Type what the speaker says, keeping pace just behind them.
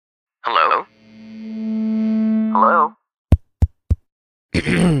Hello? Hello?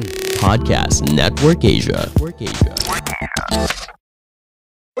 Podcast Network Asia.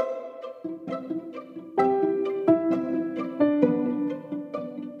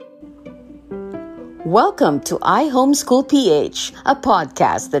 Welcome to iHomeschool PH, a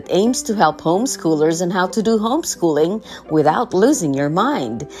podcast that aims to help homeschoolers on how to do homeschooling without losing your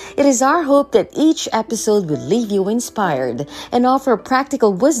mind. It is our hope that each episode will leave you inspired and offer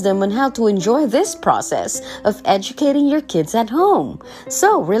practical wisdom on how to enjoy this process of educating your kids at home.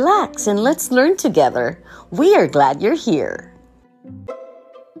 So relax and let's learn together. We are glad you're here.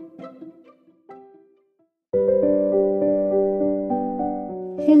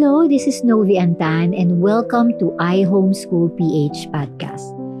 Hello, this is Novi Antan and welcome to iHomeschool PH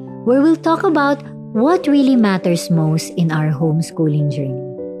podcast, where we'll talk about what really matters most in our homeschooling journey.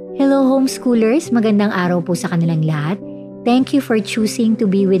 Hello homeschoolers, magandang araw po sa kanilang lahat. Thank you for choosing to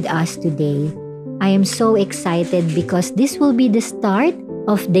be with us today. I am so excited because this will be the start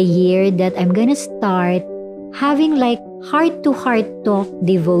of the year that I'm gonna start having like heart-to-heart talk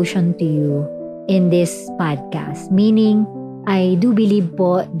devotion to you in this podcast, meaning I do believe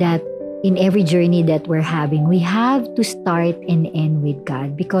po that in every journey that we're having, we have to start and end with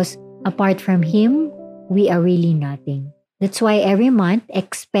God because apart from Him, we are really nothing. That's why every month,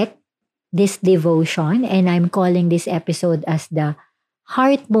 expect this devotion and I'm calling this episode as the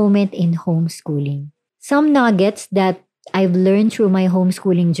Heart Moment in Homeschooling. Some nuggets that I've learned through my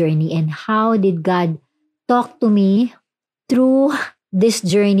homeschooling journey and how did God talk to me through this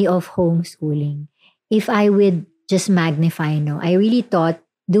journey of homeschooling. If I would just magnify, I really thought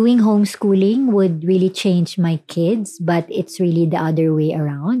doing homeschooling would really change my kids, but it's really the other way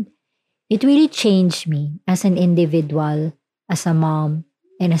around. It really changed me as an individual, as a mom,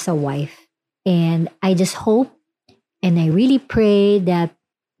 and as a wife. And I just hope and I really pray that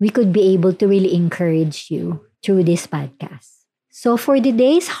we could be able to really encourage you through this podcast. So for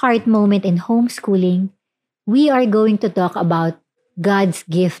today's heart moment in homeschooling, we are going to talk about God's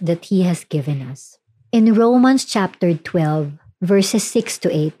gift that He has given us. In Romans chapter 12, verses 6 to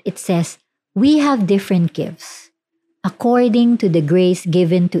 8, it says, "We have different gifts, according to the grace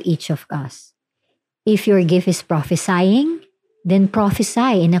given to each of us. If your gift is prophesying, then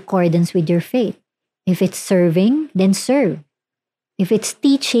prophesy in accordance with your faith. If it's serving, then serve. If it's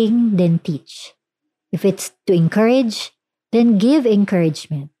teaching, then teach. If it's to encourage, then give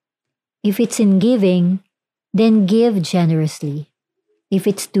encouragement. If it's in giving, then give generously.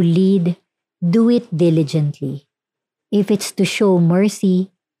 If it's to lead, do it diligently. If it's to show mercy,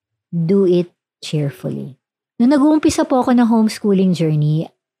 do it cheerfully." Nung nag-uumpisa po ako ng homeschooling journey,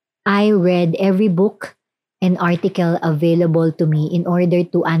 I read every book and article available to me in order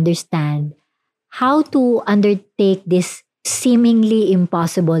to understand how to undertake this seemingly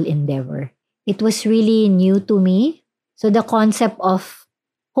impossible endeavor. It was really new to me. So the concept of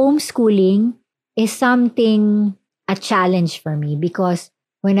homeschooling is something, a challenge for me because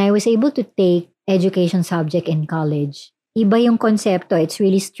when I was able to take education subject in college, iba yung konsepto. It's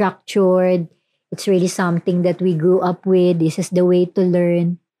really structured. It's really something that we grew up with. This is the way to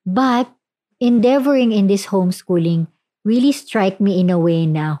learn. But endeavoring in this homeschooling really strike me in a way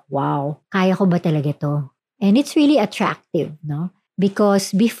na, wow, kaya ko ba talaga to? And it's really attractive, no?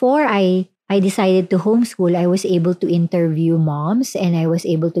 Because before I decided to homeschool, I was able to interview moms and I was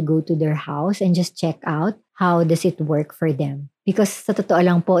able to go to their house and just check out how does it work for them. Because sa totoo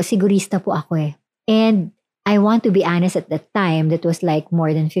lang po, sigurista po ako eh. And I want to be honest, at that time, that was like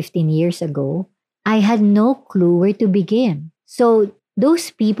more than 15 years ago, I had no clue where to begin. So those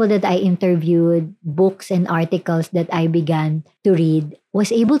people that I interviewed, books and articles that I began to read,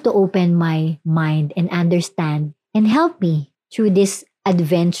 was able to open my mind and understand and help me through this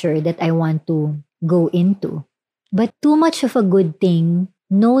adventure that I want to go into. But too much of a good thing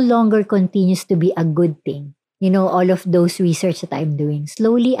no longer continues to be a good thing. All of those research that I'm doing.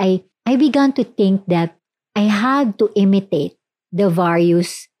 Slowly, I began to think that I had to imitate the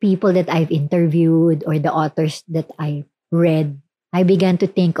various people that I've interviewed or the authors that I read. I began to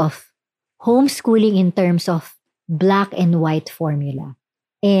think of homeschooling in terms of black and white formula.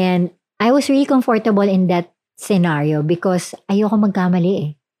 And I was really comfortable in that scenario because ayoko magkamali eh.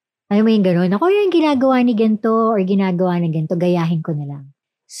 Alam mo yung gano'n, ako yung ginagawa ni ganito or ginagawa ni ganito, gayahin ko na lang.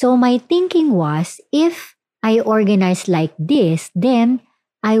 So my thinking was, if I organize like this, then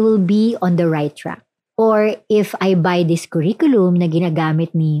I will be on the right track. Or if I buy this curriculum na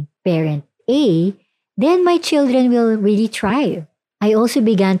ginagamit ni parent A, then my children will really thrive. I also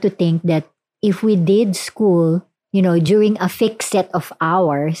began to think that if we did school, during a fixed set of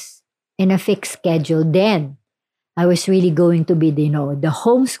hours and a fixed schedule, then I was really going to be the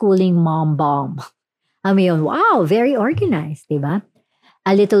homeschooling mom bomb. I mean, wow, very organized, diba?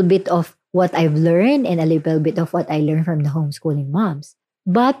 A little bit of what I've learned and a little bit of what I learned from the homeschooling moms.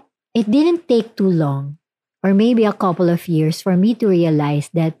 But it didn't take too long, or maybe a couple of years, for me to realize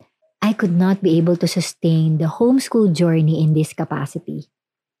that I could not be able to sustain the homeschool journey in this capacity.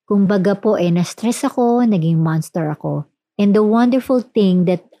 Kumbaga po na-stress ako, naging monster ako. And the wonderful thing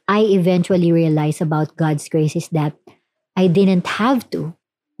that I eventually realized about God's grace is that I didn't have to.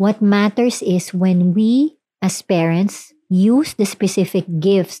 What matters is when we, as parents, use the specific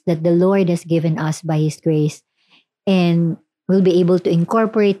gifts that the Lord has given us by His grace and we'll be able to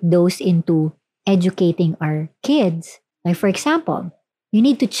incorporate those into educating our kids. Like for example, you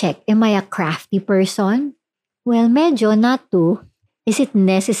need to check, am I a crafty person? Well, medyo not to. Is it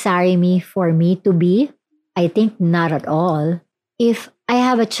necessary for me to be? I think not at all. If I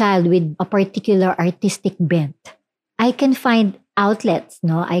have a child with a particular artistic bent, I can find outlets,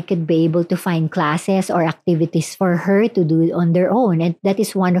 no? I could be able to find classes or activities for her to do on their own. And that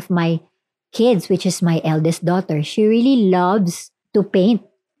is one of my kids, which is my eldest daughter. She really loves to paint.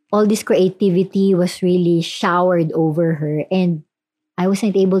 All this creativity was really showered over her and I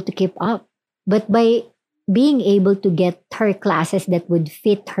wasn't able to keep up. But by being able to get her classes that would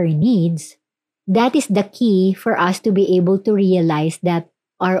fit her needs, that is the key for us to be able to realize that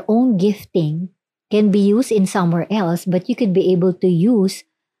our own gifting can be used in somewhere else, but you could be able to use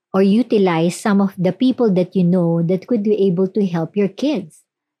or utilize some of the people that you know that could be able to help your kids.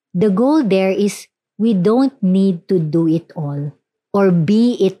 The goal there is we don't need to do it all or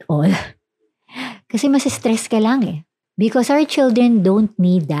be it all. Kasi mas-stress ka lang eh. Because our children don't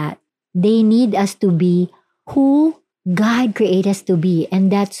need that. They need us to be who God created us to be,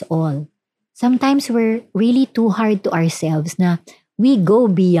 and that's all. Sometimes we're really too hard to ourselves na we go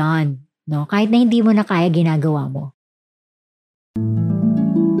beyond, no? Kahit na hindi mo na kaya ginagawa mo.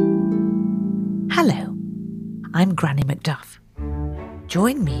 Hello, I'm Granny MacDuff.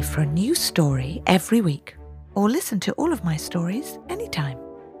 Join me for a new story every week, or listen to all of my stories anytime.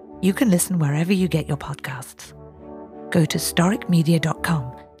 You can listen wherever you get your podcasts. Go to storicmedia.com.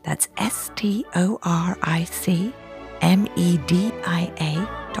 That's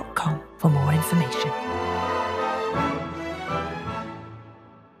storicmedia.com for more information.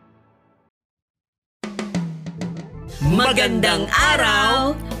 Magandang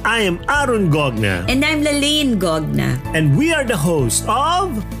araw! I am Arun Gogna. And I'm Lalaine Gogna. And we are the hosts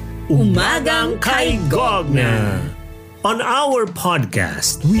of Umagang Kay Gogna. On our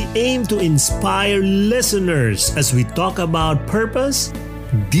podcast, we aim to inspire listeners as we talk about purpose,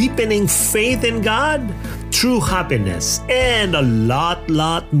 deepening faith in God, true happiness, and a lot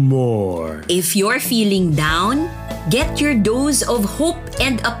more. If you're feeling down, get your dose of hope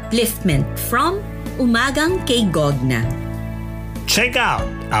and upliftment from Umagang Kay Gogna. Check out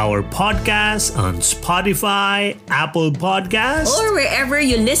our podcast on Spotify, Apple Podcasts, or wherever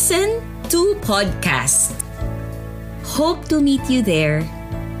you listen to podcasts. Hope to meet you there.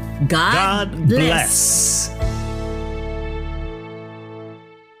 God bless.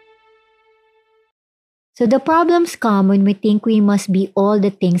 So the problems come when we think we must be all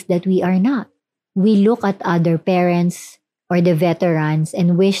the things that we are not. We look at other parents or the veterans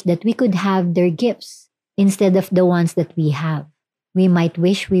and wish that we could have their gifts instead of the ones that we have. We might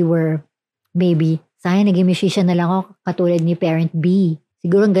wish we were, maybe, sana naging musician na lang ako katulad ni parent B.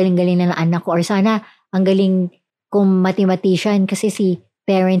 Siguro ang galing-galing na ng anak ko. Or sana ang galing kong mathematician kasi si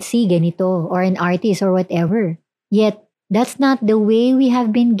parent C ganito. Or an artist or whatever. Yet, that's not the way we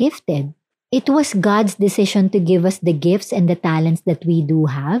have been gifted. It was God's decision to give us the gifts and the talents that we do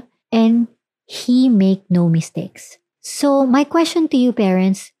have. And He make no mistakes. So, my question to you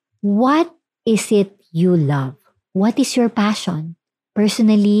parents, what is it you love? What is your passion?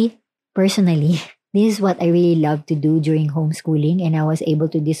 Personally, this is what I really love to do during homeschooling, and I was able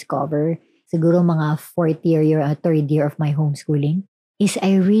to discover siguro mga fourth year or third year of my homeschooling is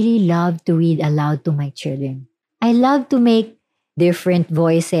I really love to read aloud to my children. I love to make different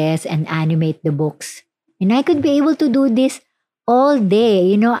voices and animate the books. And I could be able to do this all day.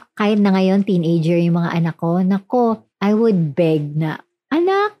 You know, kahit na ngayon teenager yung mga anak ko, nako, I would beg na,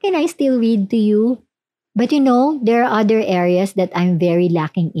 anak, can I still read to you? But you know, there are other areas that I'm very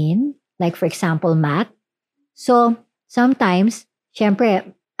lacking in. Like for example, math. So, sometimes,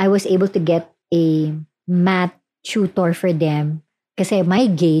 syempre, I was able to get a math tutor for them. Kasi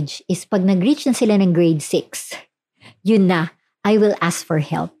my gauge is pag nag-reach na sila ng grade 6, yun na, I will ask for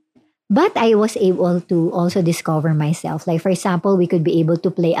help. But I was able to also discover myself. Like for example, we could be able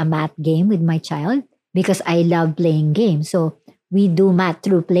to play a math game with my child because I love playing games. So, we do math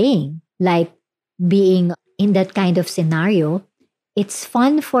through playing. Like, being in that kind of scenario, it's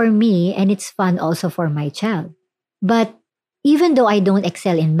fun for me and it's fun also for my child. But even though I don't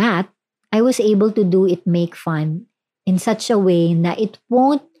excel in math, I was able to do it make fun in such a way that it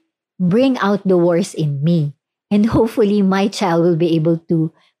won't bring out the worst in me. And hopefully my child will be able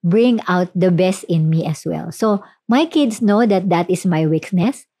to bring out the best in me as well. So my kids know that that is my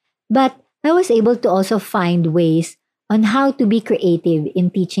weakness, but I was able to also find ways on how to be creative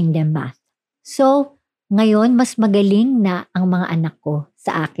in teaching them math. So ngayon, mas magaling na ang mga anak ko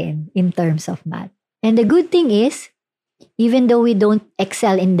sa akin in terms of math. And the good thing is, even though we don't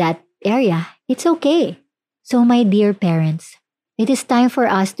excel in that area, it's okay. So my dear parents, it is time for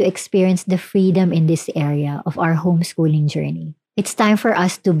us to experience the freedom in this area of our homeschooling journey. It's time for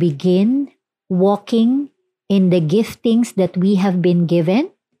us to begin walking in the giftings that we have been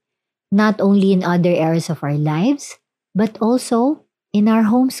given, not only in other areas of our lives, but also in our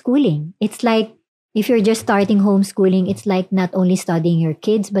homeschooling. It's like, if you're just starting homeschooling, it's like not only studying your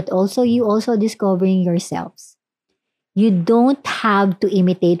kids, but also you also discovering yourselves. You don't have to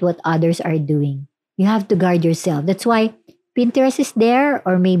imitate what others are doing. You have to guard yourself. That's why Pinterest is there,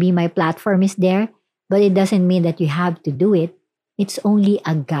 or maybe my platform is there, but it doesn't mean that you have to do it. It's only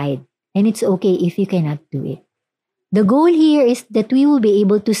a guide, and it's okay if you cannot do it. The goal here is that we will be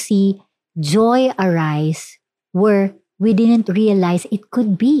able to see joy arise where we didn't realize it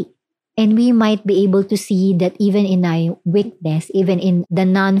could be. And we might be able to see that even in our weakness, even in the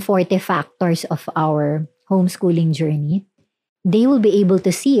non-forte factors of our homeschooling journey, they will be able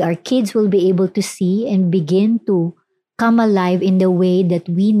to see, our kids will be able to see and begin to come alive in the way that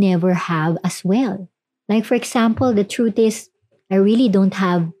we never have as well. Like, for example, the truth is, I really don't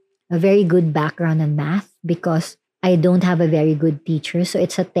have a very good background in math because I don't have a very good teacher. So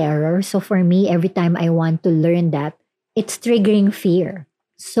it's a terror. So for me, every time I want to learn that, it's triggering fear.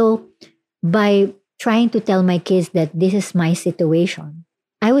 So by trying to tell my kids that this is my situation,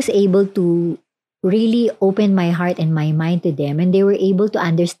 I was able to really open my heart and my mind to them, and they were able to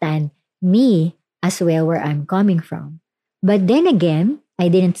understand me as well, where I'm coming from. But then again, I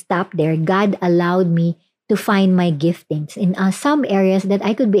didn't stop there. God allowed me to find my giftings in some areas that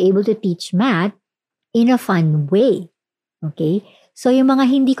I could be able to teach math in a fun way. Okay? So yung mga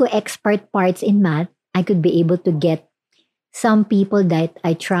hindi ko expert parts in math, I could be able to get some people that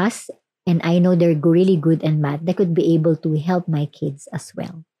I trust and I know they're really good in math that could be able to help my kids as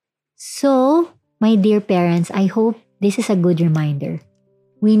well. So, my dear parents, I hope this is a good reminder.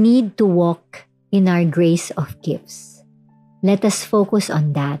 We need to walk in our grace of gifts. Let us focus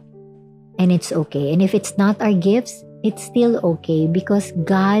on that. And it's okay. And if it's not our gifts, it's still okay because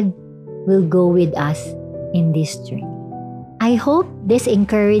God will go with us in this journey. I hope this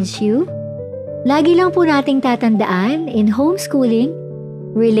encouraged you. Lagi lang po nating tatandaan, in homeschooling,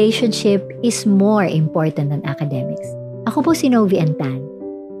 relationship is more important than academics. Ako po si Novi Antan.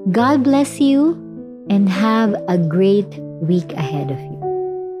 God bless you and have a great week ahead of you.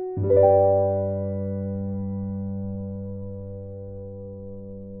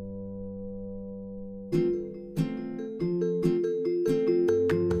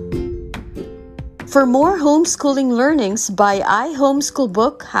 For more homeschooling learnings, buy iHomeschool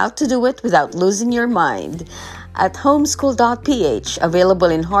book, How to Do It Without Losing Your Mind, at homeschool.ph, available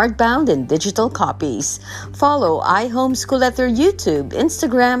in hardbound and digital copies. Follow iHomeschool at their YouTube,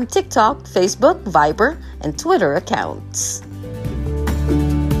 Instagram, TikTok, Facebook, Viber, and Twitter accounts.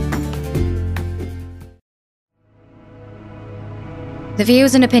 The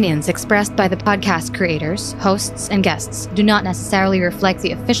views and opinions expressed by the podcast creators, hosts, and guests do not necessarily reflect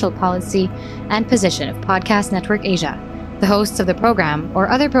the official policy and position of Podcast Network Asia, the hosts of the program, or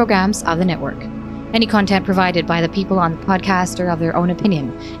other programs of the network. Any content provided by the people on the podcast are of their own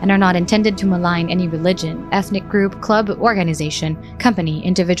opinion and are not intended to malign any religion, ethnic group, club, organization, company,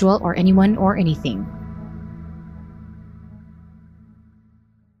 individual, or anyone or anything.